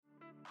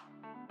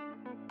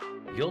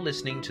You're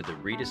listening to the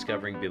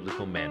Rediscovering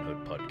Biblical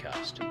Manhood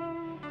podcast.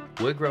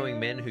 We're growing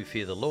men who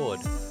fear the Lord,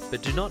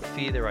 but do not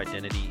fear their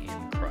identity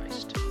in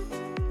Christ.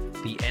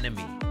 The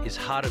enemy is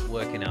hard at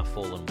work in our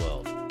fallen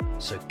world,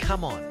 so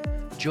come on,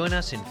 join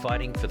us in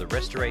fighting for the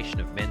restoration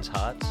of men's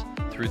hearts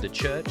through the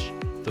church,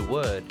 the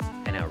Word,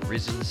 and our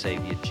risen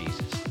Savior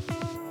Jesus.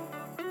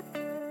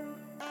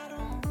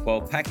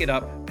 Well, pack it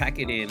up, pack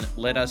it in.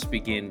 Let us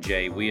begin,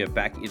 Jay. We are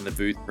back in the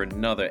booth for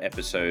another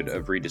episode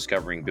of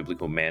Rediscovering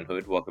Biblical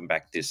Manhood. Welcome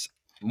back this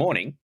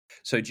morning.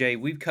 So, Jay,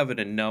 we've covered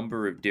a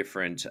number of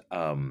different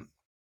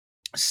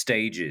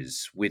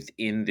stages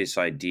within this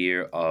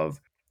idea of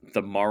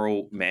the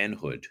moral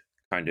manhood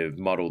kind of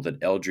model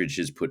that Eldridge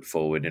has put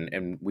forward.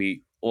 And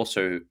we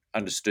also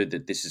understood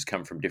that this has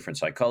come from different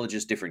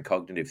psychologists, different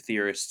cognitive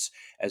theorists,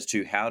 as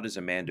to how does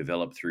a man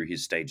develop through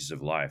his stages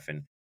of life.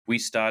 And we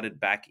started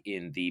back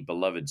in the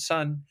beloved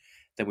son,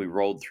 then we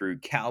rolled through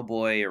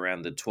cowboy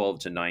around the 12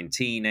 to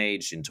 19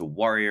 age, into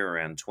warrior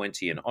around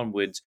 20 and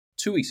onwards.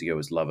 2 weeks ago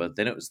was lover,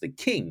 then it was the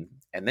king,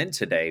 and then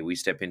today we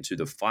step into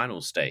the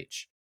final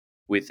stage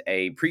with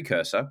a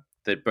precursor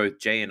that both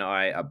Jay and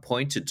I are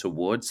pointed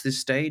towards this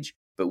stage,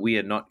 but we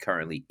are not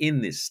currently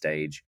in this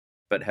stage,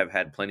 but have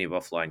had plenty of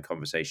offline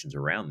conversations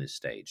around this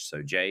stage.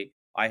 So Jay,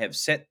 I have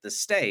set the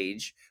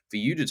stage for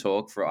you to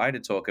talk, for I to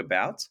talk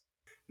about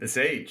the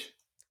sage.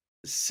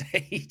 The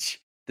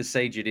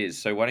sage it is.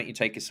 So why don't you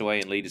take us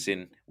away and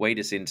wade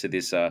us into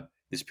this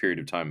period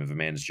of time of a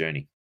man's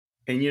journey?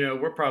 And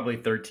we're probably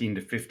 13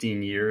 to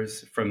 15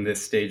 years from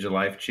this stage of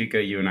life,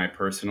 Chica, you and I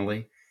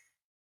personally.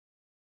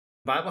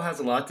 The Bible has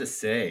a lot to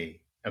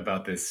say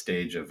about this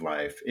stage of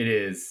life. It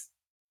is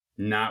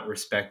not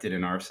respected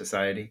in our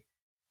society,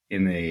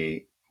 in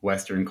the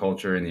Western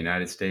culture in the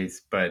United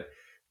States, but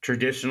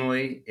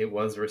traditionally it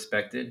was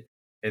respected,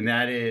 and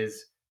that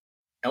is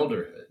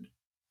elderhood.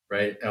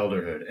 Right?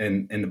 Elderhood.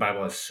 And the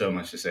Bible has so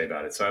much to say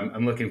about it. So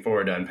I'm looking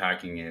forward to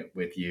unpacking it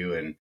with you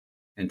and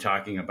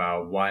talking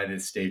about why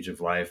this stage of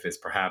life is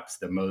perhaps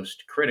the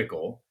most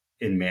critical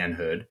in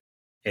manhood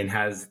and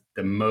has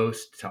the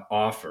most to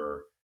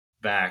offer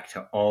back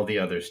to all the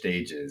other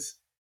stages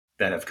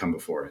that have come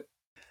before it.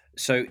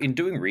 So in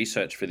doing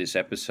research for this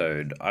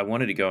episode, I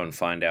wanted to go and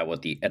find out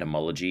what the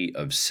etymology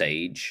of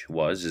sage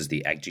was as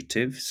the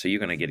adjective. So you're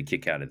going to get a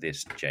kick out of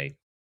this, Jay.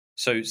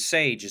 So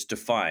sage is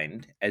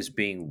defined as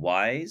being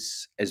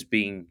wise, as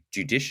being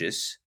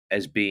judicious,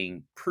 as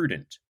being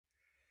prudent.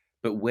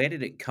 But where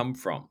did it come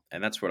from?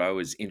 And that's what I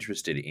was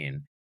interested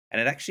in. And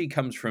it actually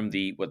comes from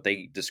what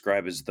they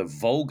describe as the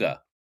vulgar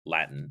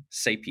Latin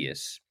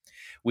sapius,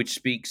 which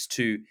speaks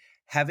to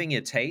having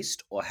a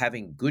taste or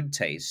having good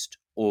taste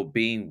or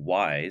being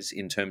wise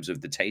in terms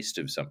of the taste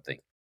of something.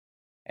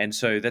 And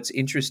so that's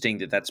interesting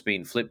that that's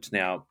been flipped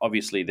now.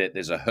 Obviously,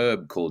 there's a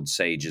herb called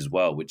sage as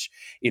well, which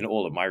in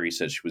all of my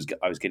research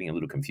I was getting a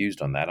little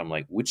confused on that. I'm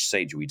like, which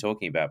sage are we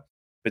talking about?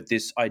 But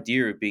this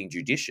idea of being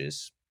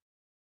judicious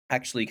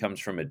actually comes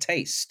from a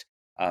taste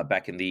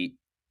back in the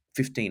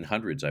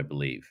 1500s, I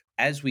believe.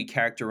 As we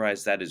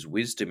characterize that as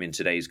wisdom in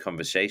today's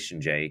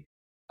conversation, Jay,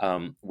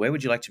 where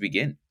would you like to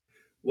begin?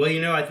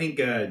 Well, I think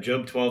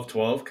Job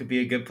 12:12 could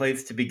be a good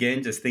place to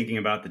begin, just thinking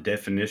about the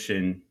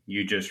definition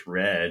you just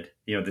read.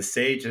 The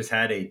sage has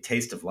had a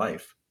taste of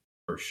life,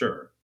 for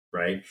sure,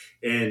 right?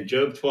 And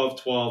Job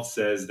 12:12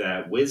 says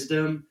that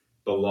wisdom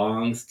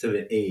belongs to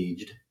the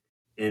aged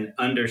and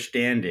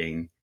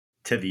understanding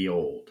to the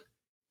old.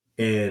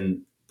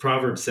 And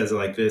Proverbs says it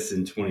like this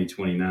in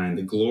 20:29,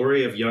 the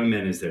glory of young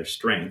men is their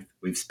strength.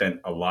 We've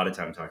spent a lot of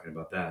time talking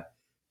about that.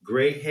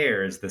 Gray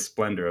hair is the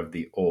splendor of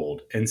the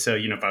old. And so,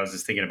 if I was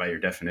just thinking about your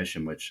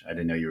definition, which I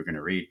didn't know you were going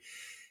to read,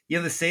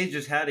 the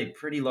sages had a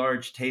pretty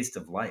large taste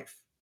of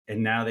life.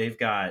 And now they've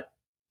got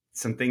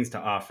some things to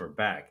offer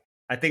back.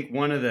 I think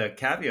one of the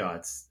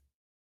caveats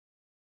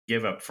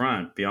give up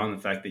front, beyond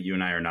the fact that you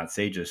and I are not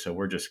sages, so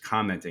we're just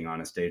commenting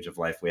on a stage of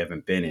life we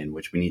haven't been in,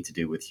 which we need to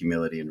do with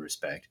humility and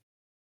respect,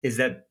 is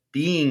that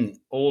being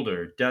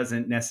older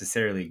doesn't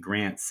necessarily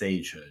grant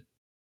sagehood.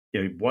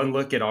 One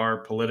look at our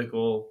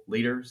political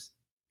leaders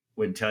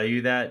would tell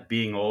you that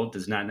being old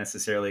does not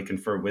necessarily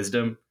confer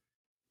wisdom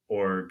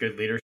or good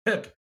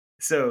leadership.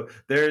 So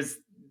there's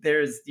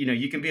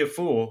you can be a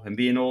fool and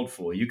be an old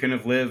fool. You can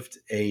have lived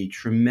a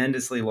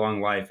tremendously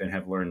long life and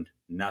have learned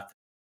nothing.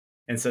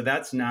 And so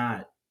that's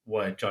not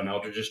what John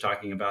Eldridge is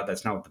talking about.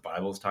 That's not what the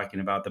Bible is talking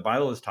about. The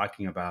Bible is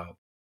talking about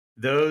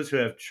those who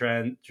have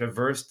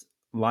traversed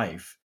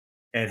life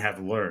and have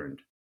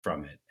learned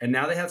from it. And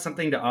now they have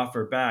something to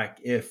offer back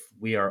if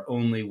we are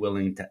only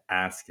willing to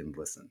ask and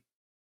listen.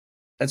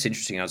 That's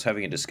interesting. I was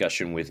having a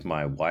discussion with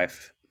my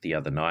wife the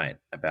other night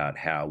about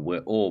how we're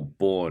all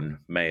born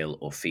male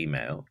or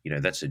female.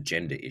 That's a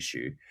gender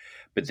issue.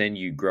 But then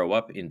you grow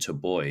up into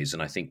boys,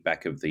 and I think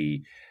back of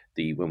the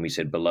when we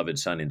said beloved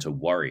son into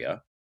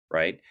warrior,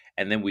 right?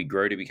 And then we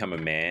grow to become a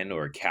man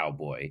or a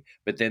cowboy.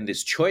 But then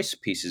this choice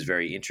piece is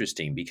very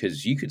interesting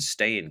because you could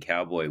stay in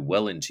cowboy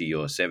well into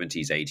your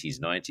 70s, 80s,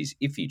 90s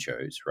if you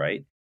chose,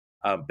 right?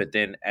 But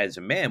then as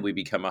a man, we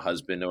become a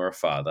husband or a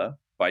father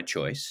by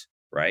choice,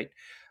 right?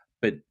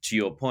 But to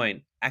your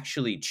point,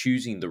 actually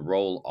choosing the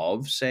role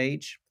of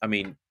sage, I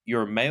mean,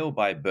 you're a male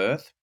by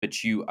birth,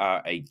 but you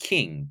are a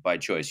king by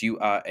choice. You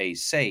are a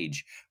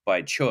sage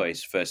by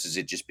choice versus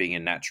it just being a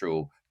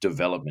natural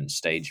development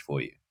stage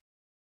for you.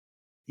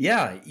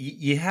 Yeah,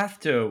 you have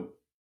to.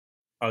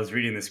 I was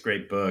reading this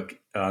great book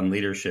on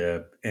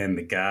leadership, and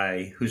the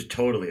guy who's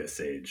totally a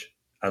sage,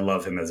 I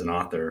love him as an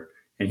author,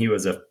 and he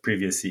was a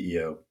previous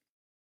CEO.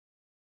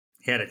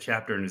 He had a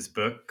chapter in his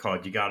book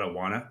called You Gotta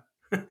Wanna.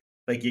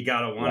 Like, you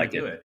gotta I wanna like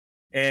do it. it.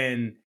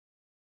 And,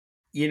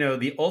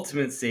 the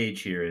ultimate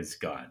sage here is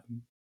God,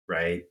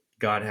 right?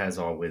 God has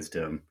all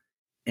wisdom.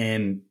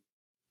 And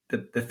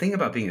the thing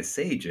about being a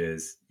sage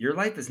is your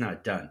life is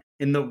not done.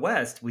 In the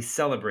West, we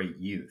celebrate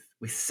youth.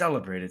 We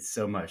celebrate it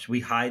so much.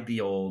 We hide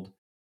the old,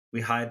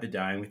 we hide the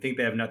dying. We think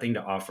they have nothing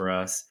to offer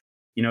us,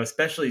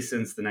 especially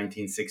since the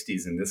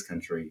 1960s in this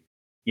country.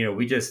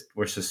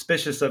 We're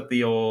suspicious of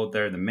the old.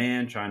 They're the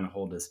man trying to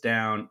hold us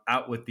down,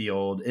 out with the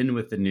old, in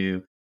with the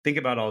new. Think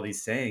about all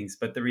these sayings.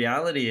 But the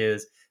reality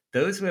is,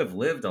 those who have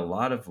lived a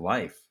lot of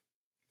life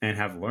and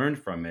have learned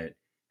from it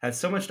have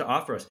so much to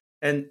offer us.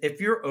 And if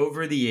you're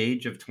over the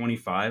age of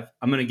 25,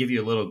 I'm going to give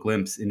you a little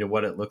glimpse into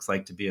what it looks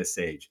like to be a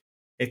sage.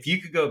 If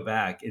you could go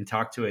back and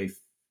talk to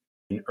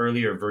an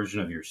earlier version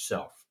of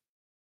yourself.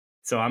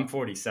 So I'm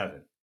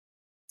 47.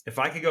 If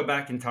I could go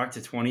back and talk to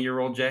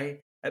 20-year-old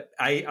Jay,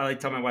 I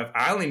tell my wife,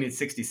 I only need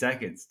 60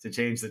 seconds to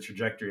change the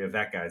trajectory of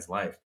that guy's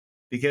life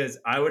because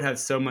I would have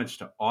so much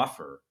to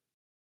offer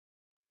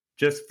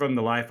just from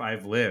the life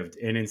I've lived.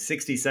 And in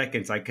 60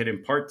 seconds, I could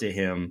impart to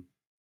him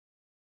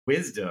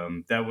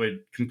wisdom that would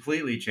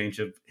completely change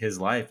his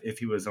life if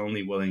he was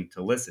only willing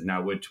to listen.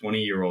 Now, would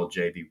 20-year-old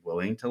Jay be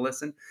willing to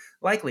listen?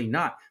 Likely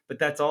not. But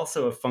that's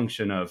also a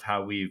function of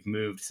how we've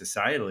moved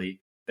societally,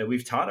 that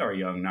we've taught our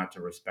young not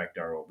to respect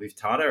our old. We've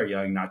taught our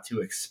young not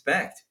to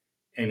expect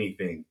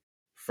anything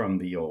from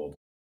the old.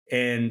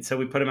 And so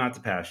we put them out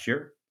to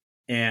pasture,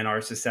 and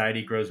our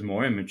society grows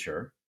more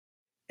immature,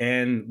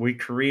 and we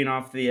careen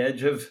off the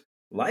edge of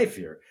life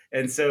here.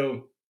 And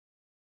so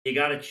you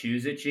got to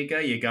choose it,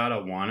 Chica. You got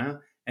to wanna.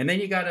 And then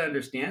you got to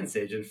understand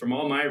sage. And from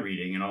all my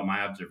reading and all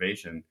my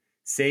observation,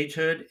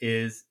 sagehood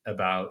is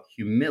about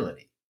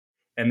humility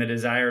and the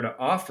desire to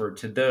offer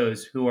to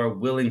those who are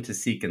willing to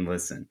seek and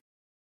listen.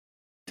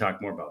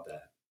 Talk more about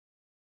that.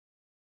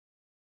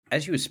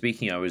 As you were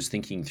speaking, I was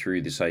thinking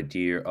through this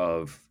idea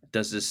of,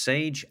 does the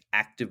sage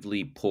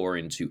actively pour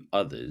into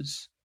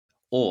others,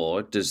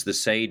 or does the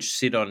sage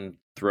sit on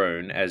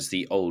throne as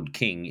the old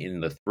king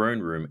in the throne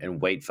room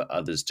and wait for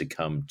others to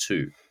come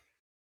too?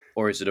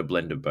 Or is it a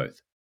blend of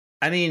both?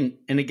 I mean,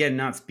 and again,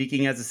 not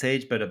speaking as a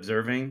sage, but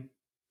observing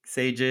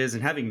sages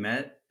and having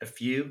met a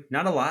few,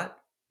 not a lot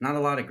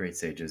of great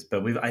sages,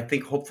 but I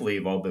think hopefully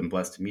we've all been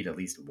blessed to meet at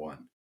least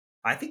one.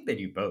 I think they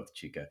do both,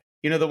 Chica.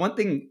 The one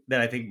thing that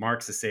I think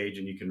marks a sage,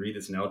 and you can read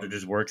this in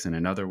Eldridge's works and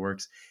in other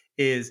works,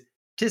 is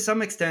to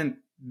some extent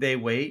they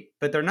wait,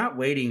 but they're not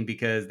waiting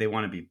because they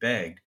want to be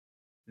begged.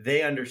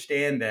 They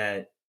understand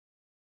that,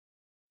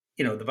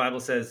 the Bible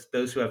says,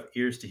 those who have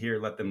ears to hear,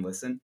 let them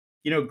listen.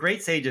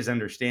 Great sages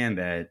understand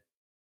that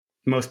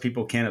most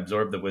people can't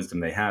absorb the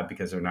wisdom they have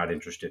because they're not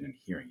interested in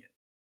hearing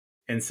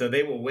it. And so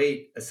they will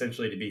wait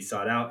essentially to be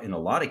sought out in a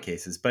lot of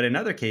cases. But in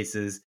other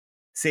cases,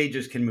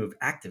 sages can move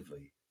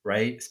actively,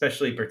 right?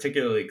 Especially,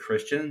 particularly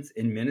Christians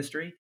in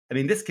ministry. I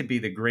mean, this could be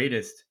the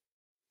greatest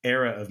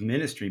era of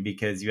ministry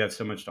because you have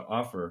so much to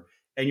offer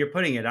and you're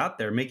putting it out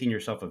there, making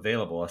yourself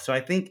available. So I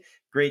think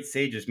great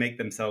sages make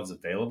themselves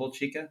available,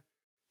 Chica.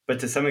 But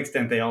to some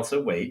extent, they also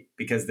wait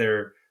because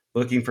they're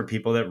looking for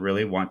people that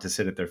really want to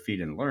sit at their feet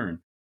and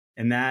learn.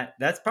 And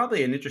that's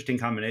probably an interesting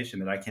combination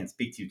that I can't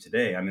speak to you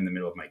today. I'm in the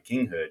middle of my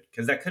kinghood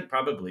because that could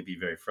probably be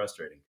very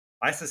frustrating.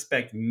 I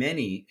suspect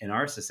many in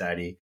our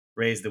society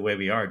raised the way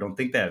we are don't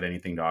think they have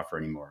anything to offer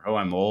anymore. Oh,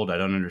 I'm old. I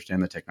don't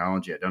understand the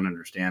technology. I don't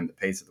understand the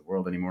pace of the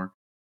world anymore.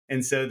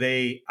 And so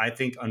they, I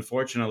think,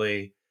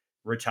 unfortunately,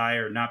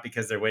 retire not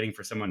because they're waiting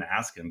for someone to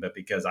ask them, but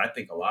because I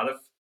think a lot of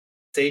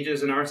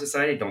sages in our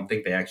society don't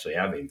think they actually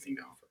have anything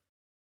to offer.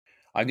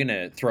 I'm going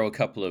to throw a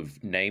couple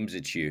of names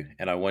at you,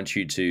 and I want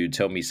you to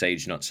tell me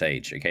sage, not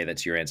sage. Okay,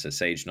 that's your answer,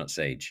 sage, not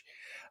sage.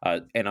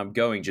 And I'm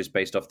going just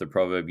based off the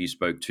proverb you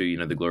spoke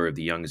to, the glory of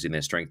the young is in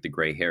their strength, the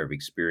gray hair of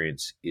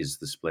experience is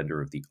the splendor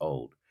of the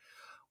old.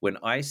 When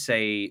I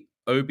say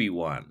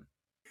Obi-Wan,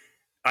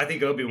 I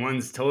think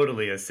Obi-Wan's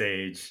totally a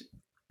sage.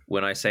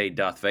 when I say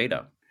Darth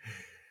Vader,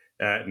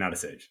 Not a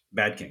sage.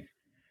 Bad king.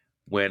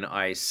 when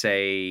I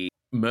say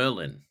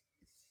Merlin,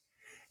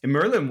 And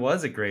Merlin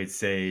was a great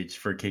sage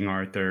for King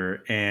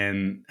Arthur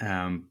and,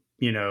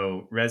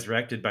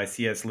 resurrected by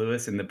C.S.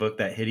 Lewis in the book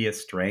That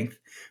Hideous Strength,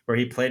 where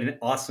he played an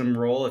awesome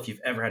role. If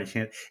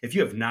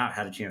you have not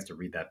had a chance to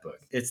read that book,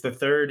 it's the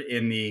third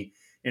in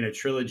a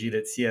trilogy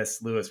that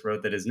C.S. Lewis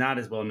wrote that is not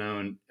as well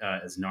known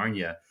as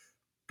Narnia.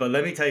 But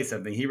let me tell you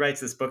something. He writes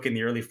this book in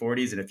the early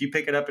 40s, and if you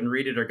pick it up and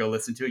read it or go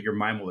listen to it, your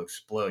mind will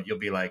explode. You'll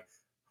be like,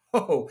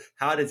 oh,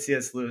 how did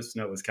C.S. Lewis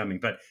know it was coming?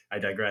 But I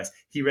digress.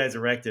 He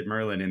resurrected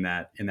Merlin in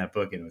that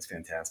book, and it was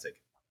fantastic.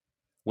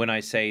 when I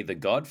say The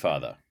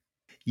Godfather,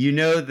 You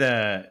know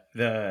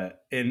the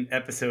in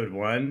episode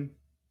 1,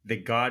 the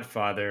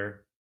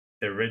Godfather,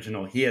 the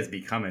original, he has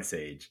become a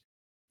sage.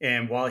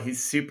 And while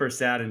he's super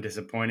sad and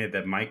disappointed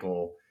that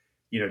Michael,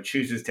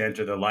 chooses to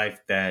enter the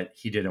life that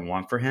he didn't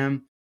want for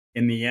him,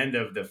 in the end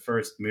of the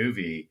first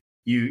movie,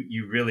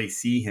 you really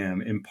see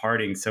him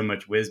imparting so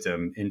much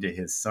wisdom into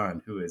his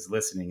son who is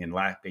listening and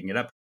lapping it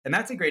up. And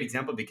that's a great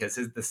example because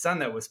the son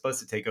that was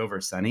supposed to take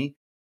over Sonny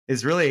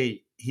is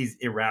really he's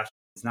irrational.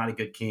 He's not a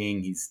good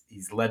king.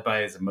 He's led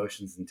by his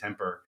emotions and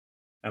temper.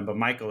 But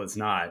Michael is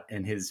not.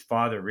 And his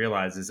father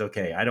realizes,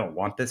 okay, I don't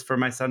want this for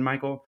my son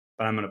Michael,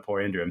 but I'm going to pour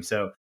into him.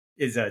 So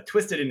is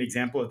Twisted an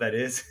example of that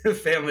is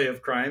family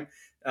of crime.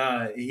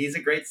 He's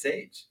a great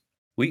sage.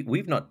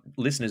 We've not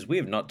listeners. We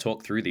have not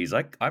talked through these.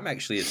 I'm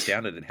actually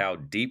astounded at how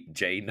deep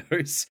Jay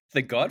knows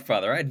The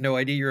Godfather. I had no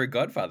idea you're a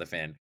Godfather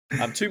fan.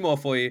 Two more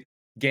for you.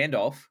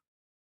 Gandalf.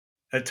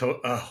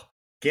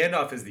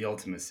 Gandalf is the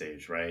ultimate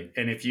sage, right?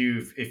 And if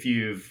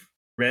you've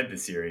read the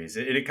series,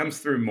 it comes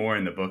through more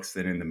in the books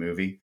than in the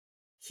movie.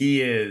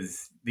 He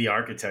is the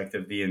architect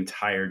of the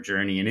entire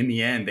journey, and in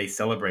the end, they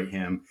celebrate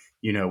him.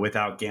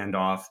 Without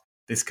Gandalf,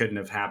 this couldn't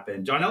have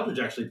happened. John Eldridge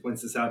actually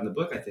points this out in the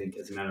book, I think,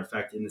 as a matter of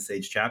fact, in the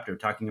Sage chapter,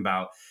 talking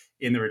about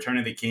in The Return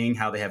of the King,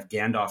 how they have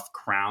Gandalf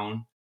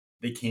crown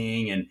the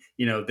king. And,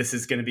 this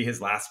is going to be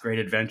his last great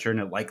adventure, and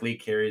it likely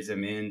carries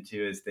him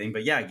into his thing.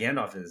 But yeah,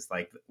 Gandalf is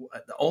like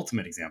the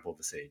ultimate example of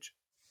a sage.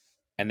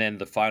 And then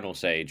the final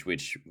sage,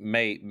 which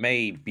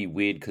may be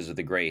weird because of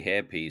the gray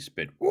hair piece,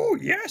 but oh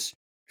yes,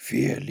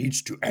 fear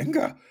leads to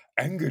anger,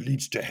 anger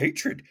leads to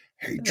hatred,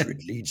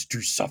 hatred leads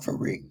to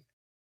suffering.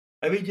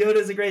 I mean,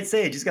 Yoda's a great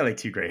sage. He's got like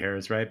 2 gray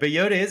hairs, right? But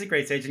Yoda is a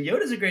great sage. And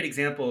Yoda's a great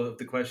example of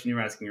the question you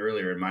were asking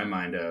earlier in my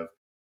mind of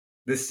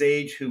the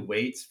sage who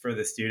waits for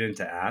the student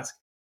to ask.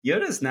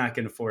 Yoda's not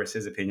going to force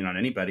his opinion on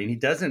anybody, and he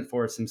doesn't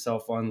force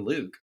himself on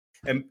Luke.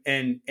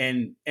 And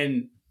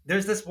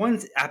there's this one,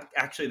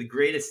 actually the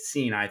greatest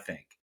scene, I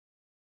think,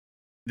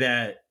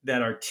 that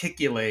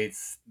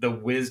articulates the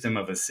wisdom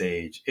of a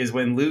sage is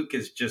when Luke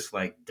is just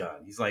like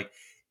done. He's like,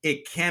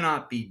 it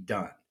cannot be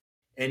done.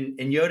 And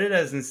Yoda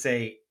doesn't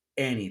say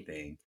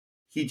anything.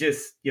 He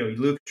just,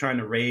 Luke trying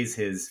to raise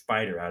his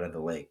fighter out of the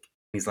lake.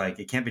 He's like,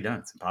 it can't be done.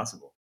 It's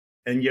impossible.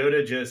 And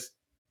Yoda just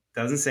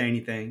doesn't say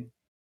anything.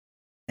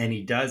 And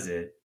he does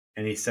it,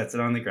 and he sets it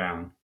on the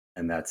ground,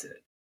 and that's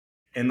it.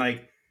 And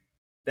like,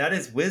 that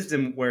is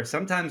wisdom where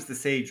sometimes the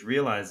sage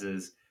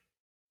realizes,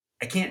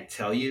 I can't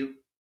tell you.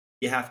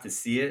 You have to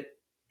see it,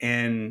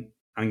 and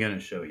I'm going to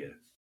show you.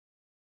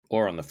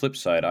 Or on the flip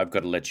side, I've got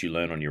to let you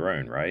learn on your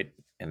own, right?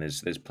 And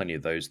there's plenty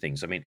of those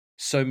things. I mean,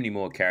 so many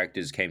more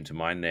characters came to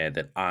mind there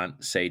that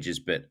aren't sages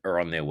but are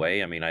on their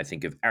way. I mean, I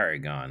think of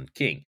Aragon,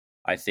 King.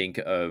 I think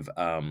of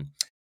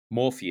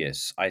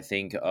Morpheus. I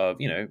think of,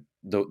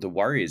 the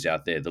warriors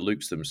out there, the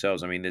Lukes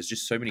themselves. I mean, there's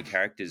just so many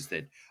characters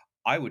that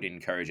I would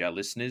encourage our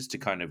listeners to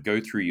kind of go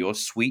through your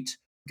sweet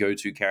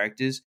go-to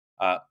characters.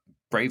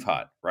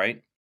 Braveheart,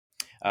 right?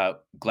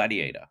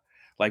 Gladiator.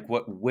 Like,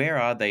 where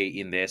are they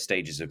in their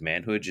stages of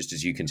manhood, just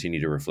as you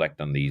continue to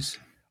reflect on these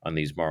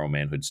moral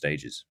manhood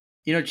stages?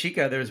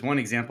 Chica, there's one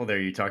example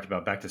there you talked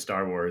about, back to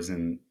Star Wars,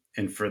 and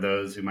for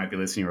those who might be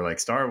listening who are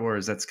like, Star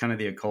Wars, that's kind of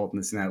the occult and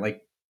this and that.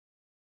 Like,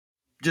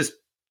 just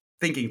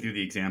thinking through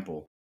the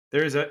example,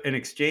 there's an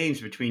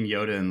exchange between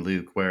Yoda and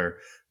Luke where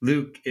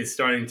Luke is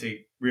starting to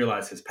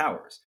realize his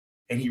powers.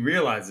 And he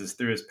realizes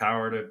through his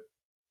power to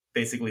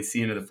basically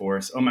see into the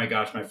Force, oh my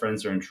gosh, my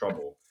friends are in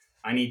trouble.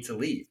 I need to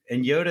leave.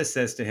 And Yoda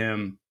says to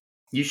him,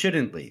 you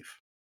shouldn't leave.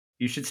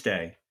 You should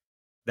stay.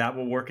 That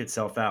will work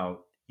itself out.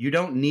 You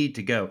don't need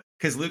to go.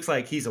 Because Luke's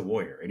like, he's a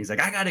warrior. And he's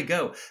like, I got to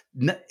go.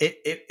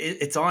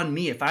 It's on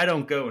me. If I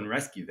don't go and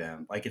rescue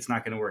them, like, it's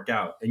not going to work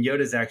out. And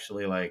Yoda's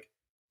actually like,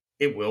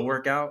 it will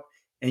work out.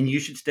 And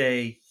you should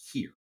stay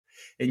here.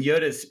 And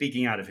Yoda's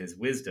speaking out of his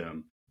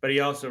wisdom. But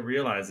he also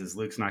realizes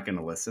Luke's not going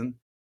to listen.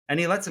 And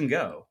he lets him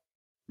go,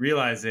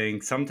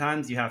 realizing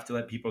sometimes you have to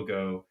let people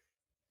go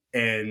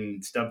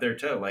and stub their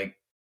toe. Like,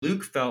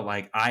 Luke felt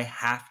like, I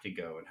have to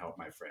go and help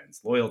my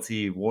friends.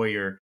 Loyalty,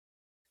 warrior.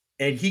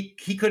 And he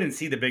couldn't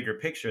see the bigger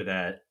picture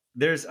that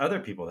there's other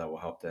people that will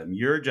help them.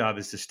 Your job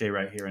is to stay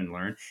right here and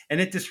learn. And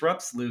it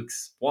disrupts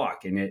Luke's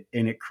walk, and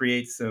it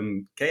creates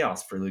some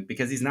chaos for Luke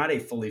because he's not a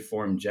fully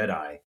formed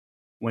Jedi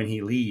when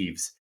he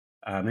leaves.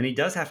 And he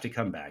does have to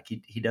come back.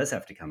 He does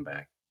have to come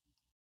back.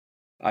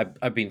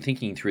 I've been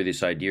thinking through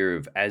this idea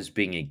of, as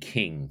being a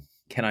king,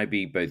 can I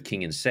be both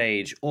king and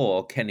sage,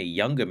 or can a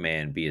younger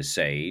man be a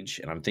sage?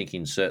 And I'm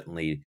thinking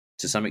certainly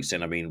to some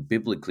extent, I mean,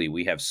 biblically,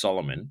 we have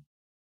Solomon,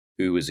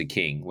 who was a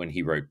king when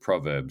he wrote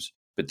Proverbs.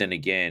 But then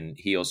again,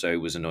 he also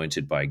was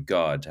anointed by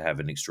God to have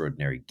an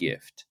extraordinary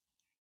gift.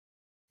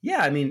 Yeah,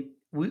 I mean,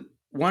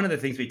 one of the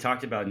things we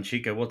talked about in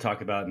Chica, we'll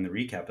talk about in the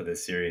recap of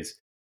this series,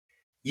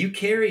 you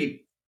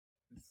carry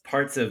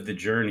parts of the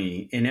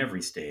journey in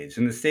every stage,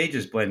 and the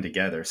stages blend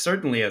together.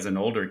 Certainly as an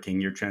older king,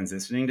 you're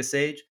transitioning to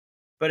sage,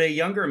 but a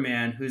younger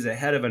man who's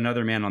ahead of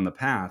another man on the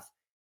path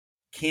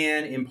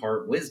can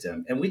impart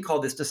wisdom. And we call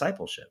this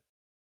discipleship.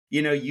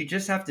 You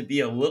just have to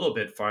be a little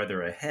bit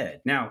farther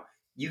ahead. Now,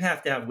 you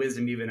have to have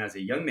wisdom even as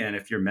a young man.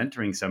 If you're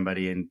mentoring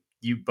somebody and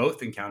you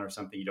both encounter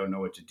something you don't know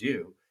what to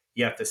do,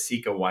 you have to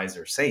seek a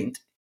wiser saint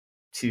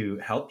to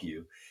help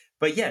you.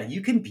 But yeah,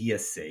 you can be a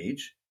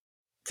sage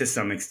to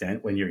some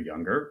extent when you're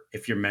younger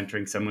if you're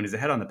mentoring someone who's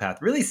ahead on the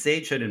path. Really,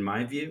 sagehood, in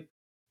my view,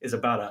 is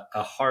about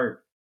a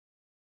heart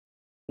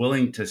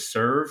willing to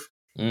serve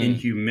in Mm.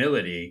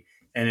 humility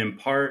and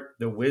impart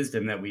the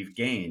wisdom that we've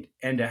gained,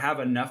 and to have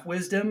enough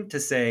wisdom to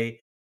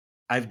say,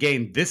 I've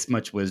gained this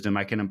much wisdom,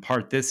 I can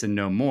impart this and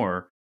no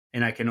more,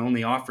 and I can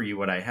only offer you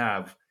what I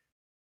have.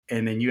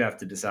 And then you have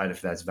to decide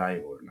if that's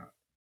valuable or not.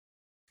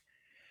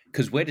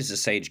 Because where does a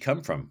sage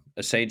come from?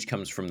 A sage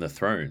comes from the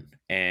throne.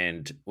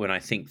 And when I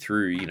think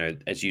through,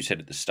 as you said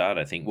at the start,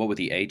 I think, what were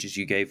the ages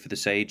you gave for the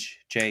sage,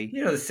 Jay?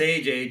 The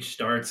sage age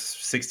starts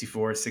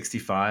 64,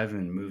 65,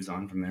 and moves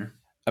on from there.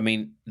 I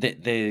mean,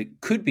 there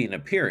could be an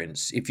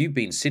appearance if you've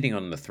been sitting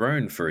on the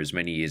throne for as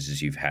many years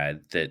as you've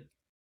had that,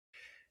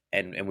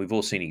 and we've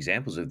all seen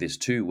examples of this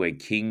too, where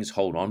kings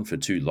hold on for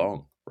too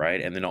long,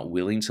 right? And they're not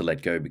willing to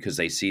let go because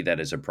they see that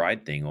as a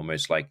pride thing,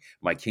 almost like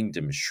my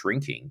kingdom is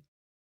shrinking.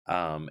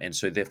 And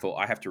so therefore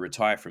I have to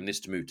retire from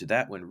this to move to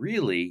that, when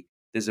really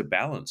there's a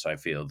balance, I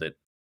feel that,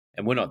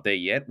 and we're not there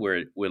yet.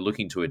 We're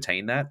looking to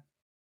attain that.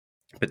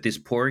 But this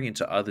pouring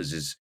into others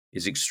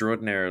is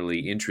extraordinarily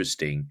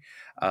interesting,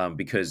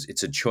 because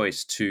it's a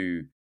choice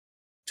to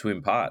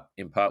impart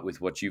with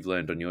what you've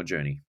learned on your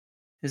journey.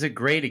 There's a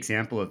great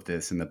example of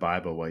this in the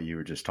Bible, what you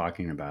were just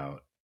talking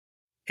about.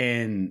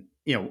 And,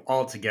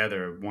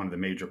 altogether, one of the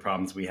major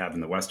problems we have in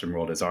the Western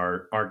world is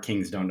our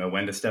kings don't know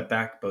when to step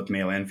back, both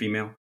male and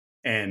female,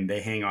 and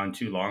they hang on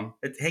too long.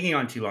 Hanging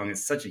on too long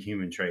is such a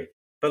human trait.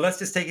 But let's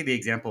just take the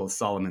example of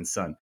Solomon's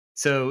son.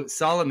 So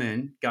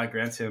Solomon, God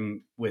grants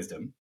him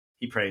wisdom.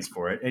 He prays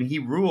for it, and he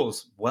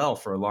rules well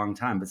for a long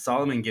time. But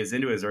Solomon gives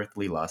into his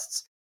earthly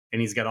lusts, and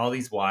he's got all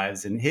these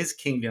wives, and his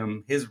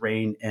kingdom, his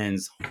reign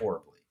ends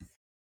horribly.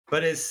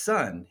 But his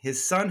son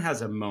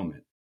has a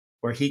moment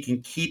where he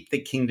can keep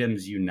the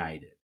kingdoms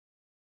united.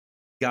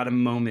 Got a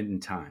moment in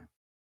time.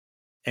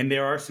 And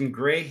there are some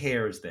gray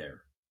hairs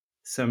there,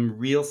 some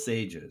real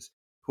sages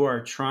who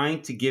are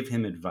trying to give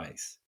him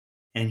advice.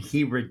 And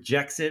he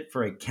rejects it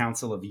for a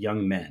council of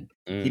young men.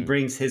 He Mm.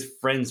 brings his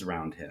friends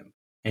around him,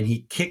 and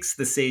he kicks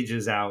the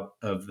sages out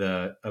of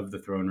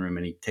the throne room,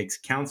 and he takes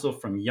counsel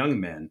from young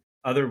men,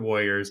 other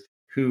warriors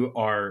who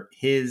are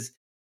his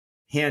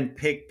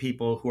handpicked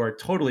people who are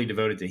totally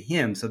devoted to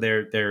him. So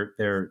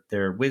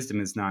their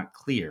wisdom is not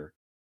clear.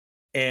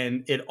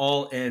 And it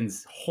all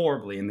ends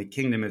horribly, and the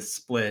kingdom is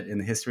split, and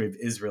the history of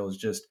Israel is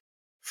just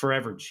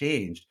forever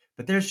changed.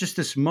 But there's just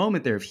this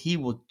moment there, if he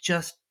will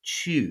just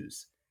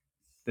choose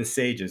the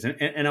sages.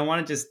 And I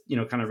want to just,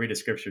 kind of read a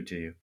scripture to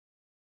you.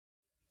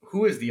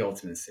 Who is the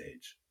ultimate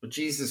sage? Well,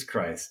 Jesus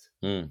Christ.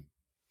 Mm.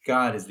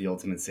 God is the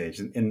ultimate sage.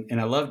 And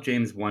I love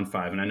James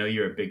 1:5, and I know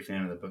you're a big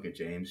fan of the book of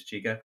James,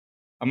 Chica.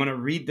 I'm going to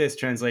read this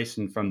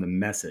translation from the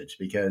Message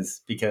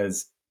because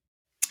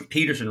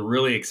Peterson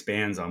really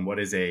expands on what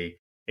is a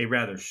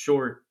rather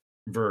short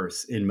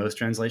verse in most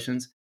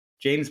translations.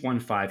 James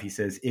 1:5, he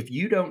says, if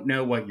you don't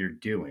know what you're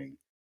doing,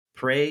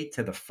 pray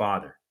to the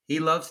Father. He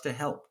loves to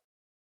help.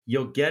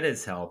 You'll get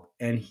his help,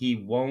 and he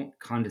won't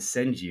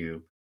condescend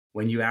you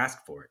when you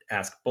ask for it.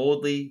 Ask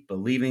boldly,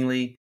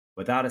 believingly,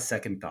 without a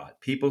second thought.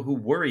 People who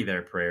worry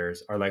their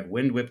prayers are like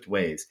wind-whipped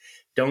waves.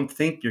 Don't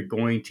think you're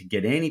going to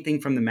get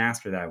anything from the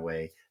master that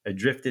way,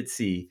 adrift at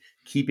sea,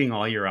 keeping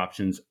all your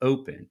options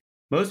open.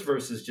 Most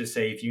verses just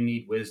say, if you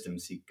need wisdom,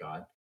 seek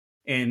God.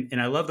 And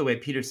I love the way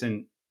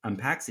Peterson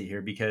unpacks it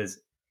here,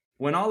 because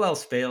when all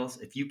else fails,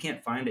 if you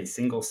can't find a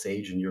single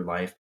sage in your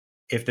life,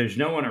 if there's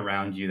no one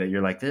around you that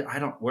you're like,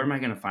 where am I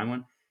going to find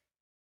one?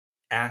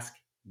 Ask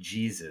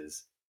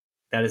Jesus.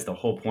 That is the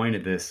whole point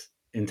of this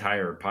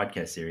entire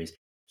podcast series.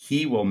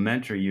 He will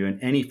mentor you in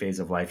any phase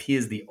of life. He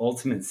is the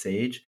ultimate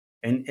sage.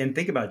 And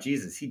think about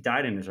Jesus. He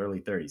died in his early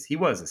 30s. He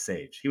was a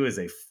sage. He was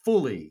a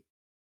fully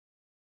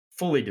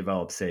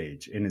developed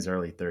sage in his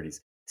early 30s.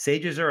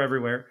 Sages are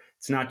everywhere.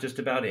 It's not just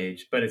about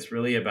age, but it's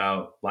really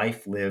about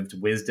life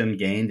lived, wisdom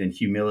gained, and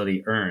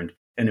humility earned,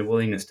 and a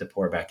willingness to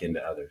pour back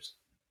into others.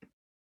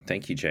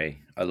 Thank you, Jay.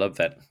 I love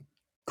that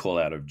call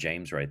out of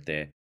James right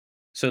there.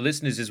 So,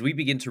 listeners, as we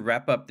begin to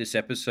wrap up this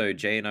episode,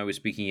 Jay and I were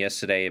speaking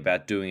yesterday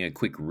about doing a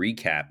quick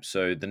recap.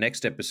 So, the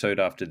next episode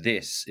after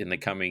this in the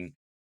coming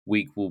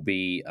week will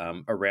be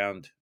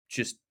around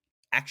just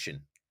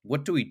action.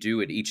 What do we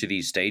do at each of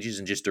these stages,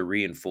 and just a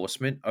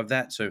reinforcement of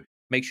that? So,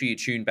 make sure you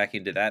tune back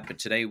into that. But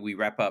today we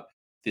wrap up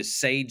this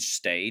sage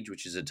stage,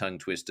 which is a tongue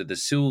twister, the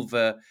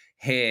silver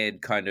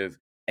haired kind of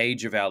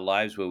age of our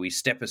lives where we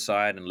step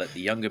aside and let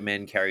the younger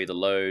men carry the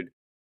load,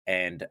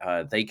 and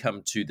they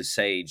come to the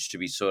sage to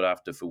be sought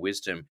after for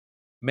wisdom.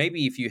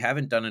 Maybe if you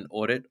haven't done an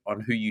audit on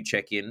who you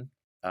check in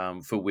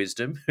for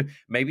wisdom,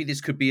 maybe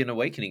this could be an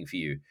awakening for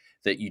you,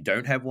 that you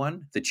don't have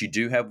one, that you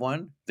do have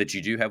one, that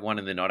you do have one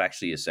and they're not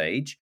actually a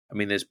sage. I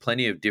mean, there's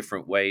plenty of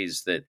different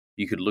ways that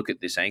you could look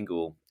at this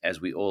angle as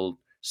we all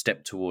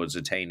step towards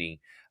attaining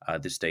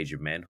this stage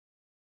of manhood.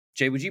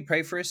 Jay, would you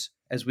pray for us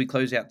as we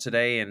close out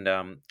today. And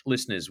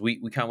listeners,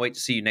 we can't wait to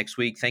see you next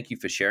week. Thank you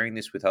for sharing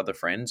this with other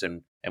friends,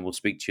 and we'll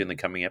speak to you in the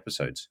coming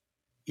episodes.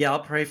 Yeah,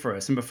 I'll pray for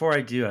us. And before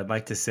I do, I'd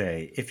like to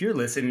say, if you're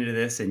listening to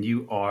this and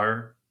you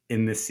are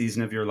in this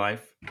season of your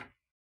life,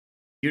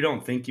 you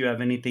don't think you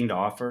have anything to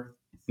offer,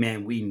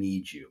 man, we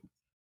need you.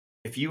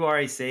 If you are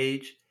a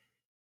sage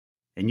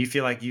and you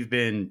feel like you've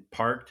been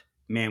parked,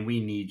 man, we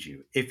need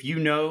you. If you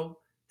know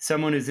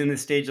someone who's in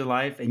this stage of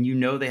life and you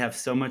know they have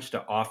so much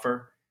to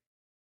offer,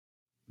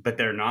 but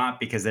they're not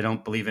because they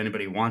don't believe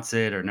anybody wants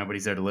it or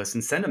nobody's there to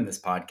listen, send them this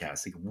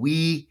podcast. Like,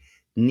 we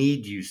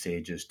need you,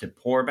 sages, to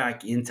pour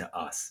back into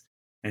us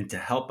and to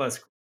help us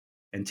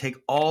and take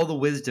all the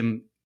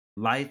wisdom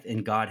life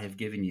and God have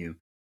given you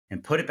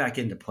and put it back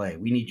into play.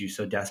 We need you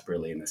so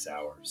desperately in this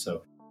hour.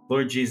 So,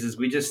 Lord Jesus,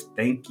 we just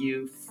thank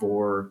you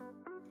for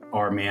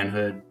our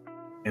manhood.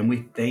 And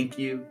we thank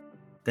you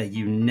that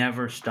you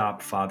never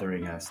stop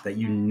fathering us, that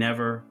you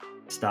never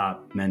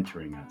stop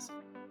mentoring us.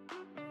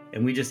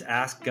 And we just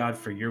ask God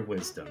for your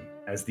wisdom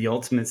as the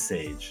ultimate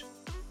sage,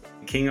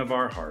 the king of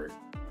our heart,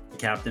 the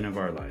captain of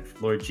our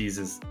life. Lord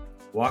Jesus,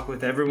 walk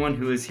with everyone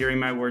who is hearing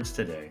my words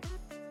today.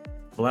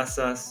 Bless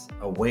us,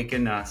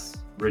 awaken us,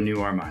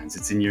 renew our minds.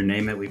 It's in your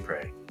name that we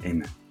pray.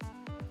 Amen.